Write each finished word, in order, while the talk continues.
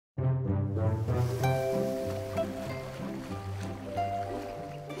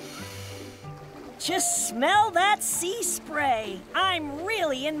Just smell that sea spray. I'm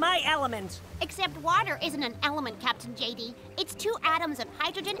really in my element. Except water isn't an element, Captain JD. It's 2 atoms of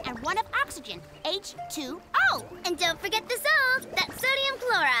hydrogen and 1 of oxygen, H2O. And don't forget the salt, that's sodium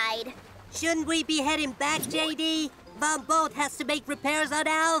chloride. Shouldn't we be heading back, JD? Von Bolt has to make repairs on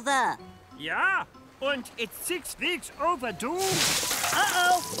Alva. Ja, und it's 6 weeks overdue.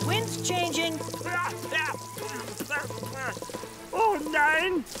 Uh-oh, wind's changing. Oh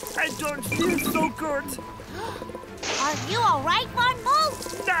nein, I don't feel so good. Are you all right, Von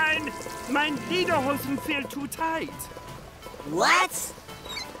Bolt? Nein, mein Lederhosen feel too tight. What?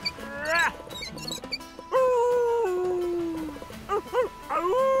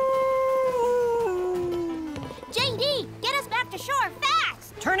 JD, get us back to shore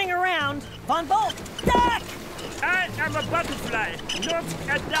fast! Turning around. Von Bolt, duck! I am a butterfly, not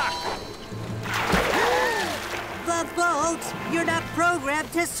a duck. Von Bolt, you're not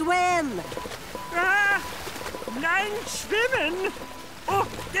programmed to swim. Nein, schwimmen. Oh,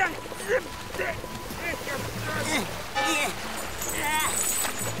 ja.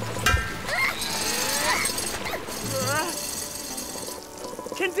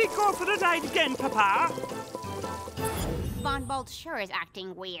 Can we go for the ride again, Papa? Von Bolt sure is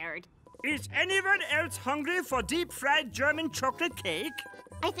acting weird. Is anyone else hungry for deep-fried German chocolate cake?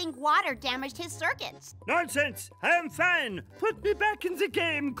 I think water damaged his circuits. Nonsense! I am fine. Put me back in the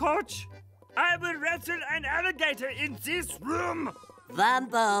game, coach. I will wrestle an alligator in this room. Von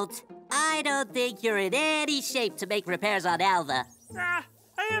Bolt, I don't think you're in any shape to make repairs on Alva. I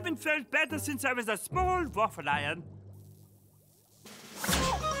haven't felt better since I was a small waffle iron.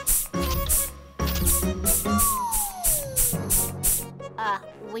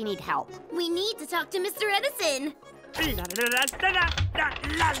 We need help. We need to talk to Mr. Edison. La la la la la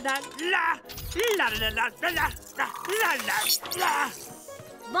la la la la la la la la.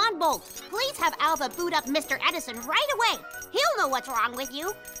 Von Bolt, please have Alva boot up Mr. Edison right away. He'll know what's wrong with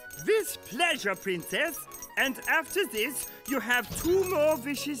you. With pleasure, Princess. And after this, you have 2 more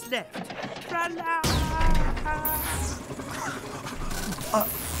wishes left. Tra-la.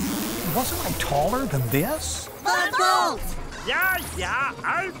 Wasn't I taller than this? Von Bolt! Yeah,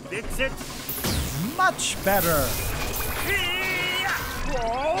 I'll fix it. Much better.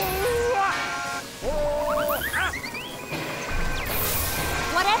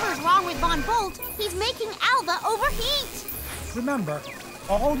 Whatever's wrong with Von Bolt, he's making Alva overheat. Remember,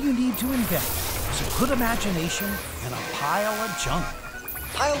 all you need to invent is a good imagination and a pile of junk.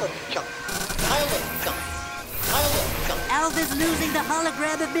 Pile of junk. Pile of junk. Pile of junk. Alva's losing the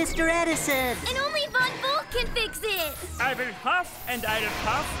hologram of Mr. Edison. And only Von Bolt can fix it. I will huff and I'll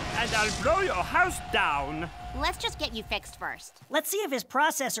puff and I'll blow your house down. Let's just get you fixed first. Let's see if his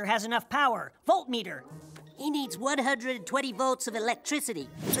processor has enough power. Voltmeter. He needs 120 volts of electricity,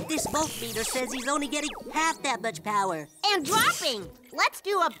 but this voltmeter says he's only getting half that much power. And dropping. Let's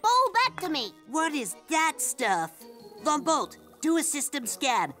do a bulbectomy. What is that stuff? Von Bolt, do a system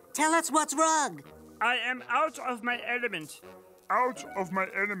scan. Tell us what's wrong. I am out of my element. Out of my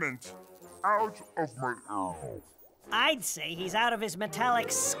element. Out of my element. I'd say he's out of his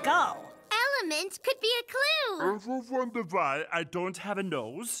metallic skull. Element could be a clue. Ever wonder why I don't have a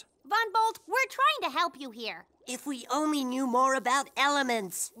nose? Von Bolt, we're trying to help you here. If we only knew more about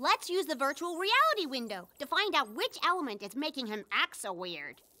elements. Let's use the virtual reality window to find out which element is making him act so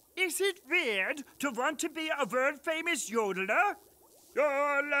weird. Is it weird to want to be a world-famous yodeler?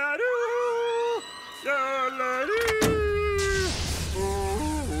 Yodeler, yodeler.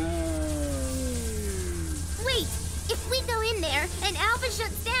 Wait, if we go in there and Alva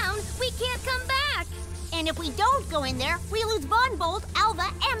shuts down, we can't come back. And if we don't go in there, we lose Von Bolt, Alva,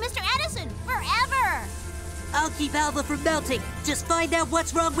 and Mr. Edison forever. I'll keep Alva from melting. Just find out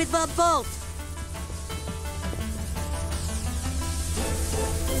what's wrong with Von Bolt.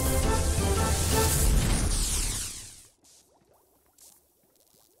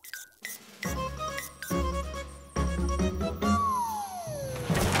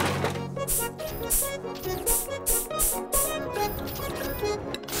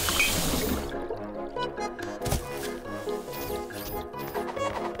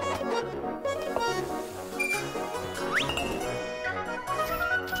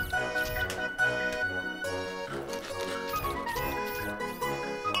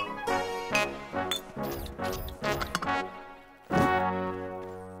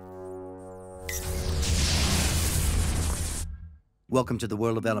 Welcome to the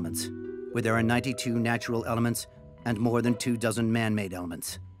world of elements, where there are 92 natural elements and more than 24 man-made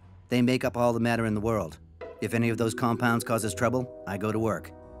elements. They make up all the matter in the world. If any of those compounds causes trouble, I go to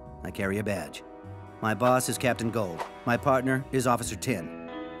work. I carry a badge. My boss is Captain Gold, my partner is Officer Tin,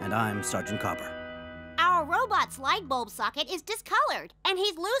 and I'm Sergeant Copper. Vombot's light bulb socket is discolored, and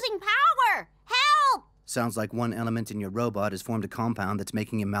he's losing power. Help! Sounds like one element in your robot has formed a compound that's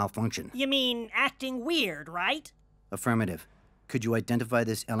making him malfunction. You mean acting weird, right? Affirmative. Could you identify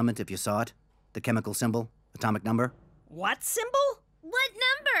this element if you saw it? The chemical symbol? Atomic number? What symbol? What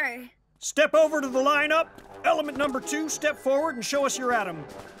number? Step over to the lineup. Element number 2, step forward and show us your atom.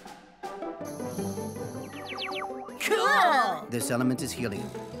 Cool! This element is helium.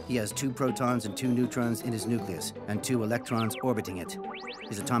 He has 2 protons and 2 neutrons in his nucleus, and 2 electrons orbiting it.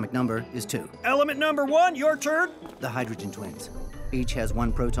 His atomic number is 2. Element number 1, your turn. The hydrogen twins. Each has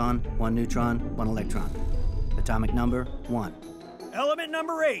 1 proton, 1 neutron, 1 electron. Atomic number 1. Element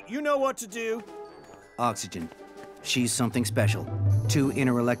number 8, you know what to do. Oxygen. She's something special. 2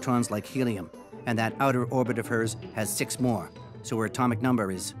 inner electrons like helium, and that outer orbit of hers has 6 more, so her atomic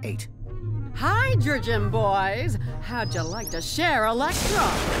number is 8. Hydrogen boys! How'd you like to share electrons?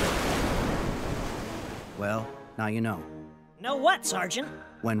 Well, now you know. Know what, Sergeant?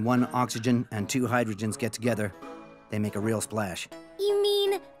 When 1 oxygen and 2 hydrogens get together, they make a real splash. You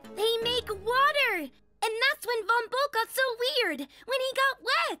mean they make water? And that's when Von Bolt got so weird, when he got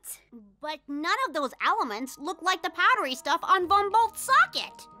wet. But none of those elements look like the powdery stuff on Von Bolt's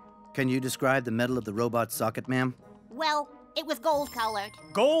socket. Can you describe the metal of the robot socket, ma'am? Well, it was gold-colored.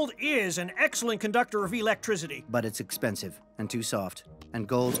 Gold is an excellent conductor of electricity. But it's expensive and too soft, and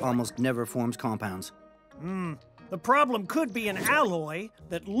gold almost never forms compounds. The problem could be an alloy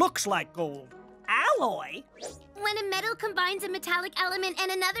that looks like gold. Alloy? When a metal combines a metallic element and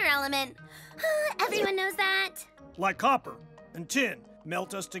another element. Everyone knows that. Like copper and tin.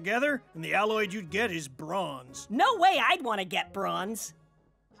 Melt us together, and the alloy you'd get is bronze. No way I'd want to get bronze.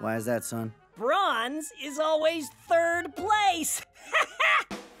 Why is that, son? Bronze is always 3rd place.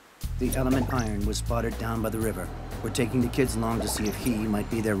 The element iron was spotted down by the river. We're taking the kids along to see if he might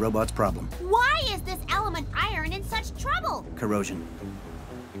be their robot's problem. Why is this element iron in such trouble? Corrosion.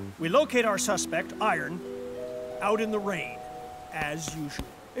 We locate our suspect, iron, out in the rain, as usual.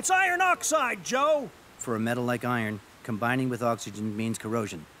 It's iron oxide, Joe! For a metal like iron, combining with oxygen means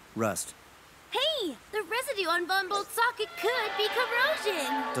corrosion, rust. Hey, the residue on Von Bolt's socket could be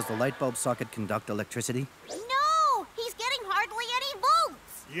corrosion. Does the light bulb socket conduct electricity? No! He's getting hardly any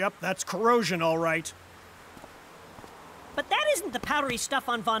volts! Yep, that's corrosion, all right. But that isn't the powdery stuff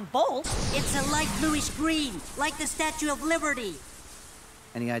on Von Bolt. It's a light bluish green, like the Statue of Liberty.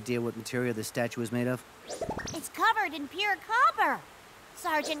 Any idea what material this statue is made of? It's covered in pure copper.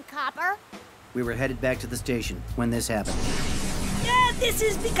 Sergeant Copper. We were headed back to the station when this happened. Yeah, this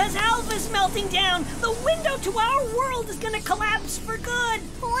is because Alpha's melting down. The window to our world is gonna collapse for good.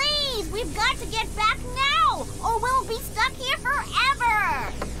 Please, we've got to get back now, or we'll be stuck here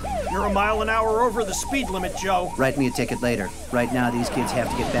forever. You're a mile an hour over the speed limit, Joe. Write me a ticket later. Right now, these kids have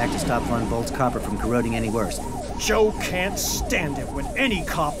to get back to stop Von Bolt's copper from corroding any worse. Joe can't stand it when any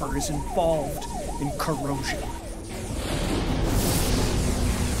copper is involved in corrosion.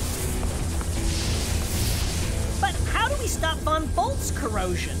 But how do we stop Von Bolt's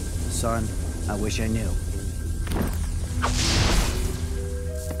corrosion? Son, I wish I knew.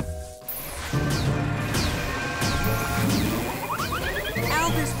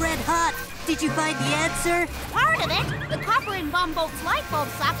 Alpha's red hot. Did you find the answer? Part of it, the copper in Von Bolt's light bulb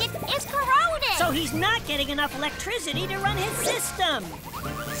socket, is corroded. So he's not getting enough electricity to run his system.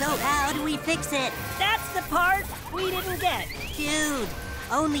 So how do we fix it? That's the part we didn't get. Dude,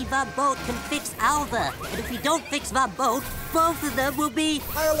 only Von Bolt can fix Alpha. And if we don't fix Von Bolt, both of them will be...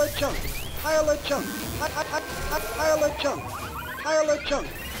 Pile of junk. Pile of junk. Pile of junk. Pile of junk.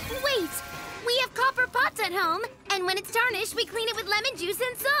 Wait, we have copper pots at home, and when it's tarnished, we clean it with lemon juice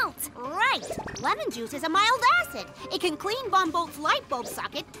and salt. Right. Lemon juice is a mild acid. It can clean Von Bolt's light bulb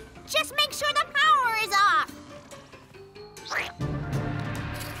socket. Just make sure the power is off.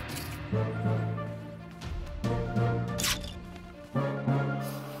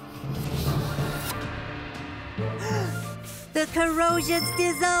 The corrosion's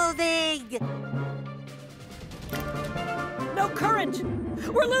dissolving! No current.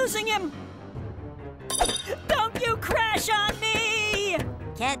 We're losing him. Don't you crash on me!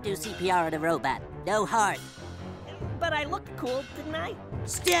 Can't do CPR on a robot. No heart. But I looked cool, didn't I?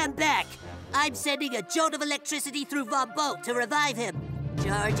 Stand back! I'm sending a jolt of electricity through Von Bolt to revive him.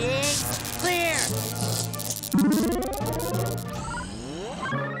 Charging. Clear!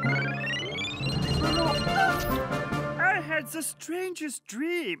 I had the strangest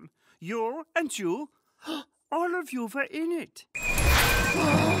dream. You and you, all of you were in it.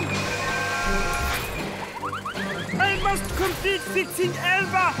 I must complete fixing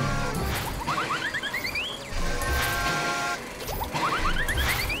Alva!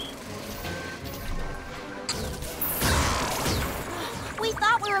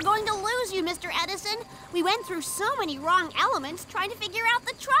 were going to lose you, Mr. Edison. We went through so many wrong elements trying to figure out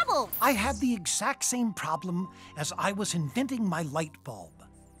the trouble. I had the exact same problem as I was inventing my light bulb.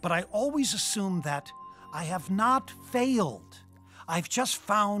 But I always assumed that I have not failed. I've just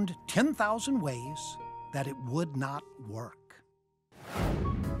found 10,000 ways that it would not work.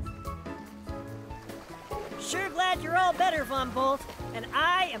 Sure glad you're all better, Von Bolt. And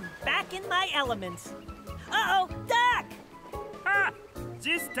I am back in my elements. Uh-oh, Doc! Ha!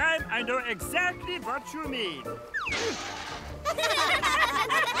 This time I know exactly what you mean.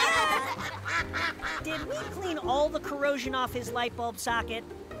 Did we clean all the corrosion off his light bulb socket?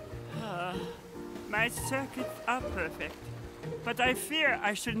 My circuits are perfect, but I fear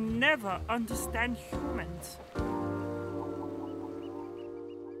I shall never understand humans.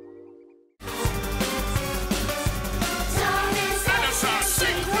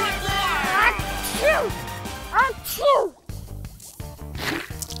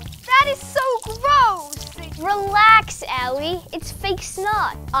 That is so gross! Relax, Allie. It's fake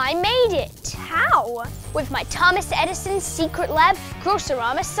snot. I made it. How? With my Thomas Edison Secret Lab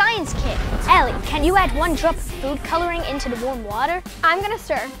Grossorama Science Kit. Allie, can you add 1 drop of food coloring into the warm water? I'm gonna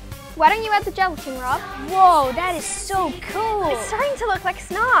stir. Why don't you add the gelatin, Rob? Whoa, that is so cool. It's starting to look like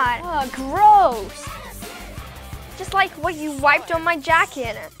snot. Oh, gross. Just like what you wiped on my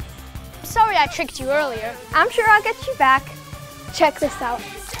jacket. Sorry I tricked you earlier. I'm sure I'll get you back. Check this out.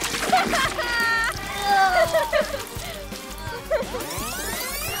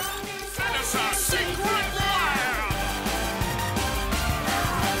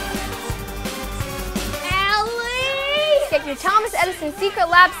 Allie! Get your Thomas Edison Secret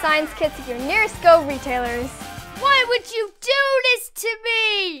Lab Science Kits at your nearest Go retailers. Why would you do this to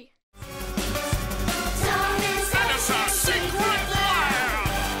me?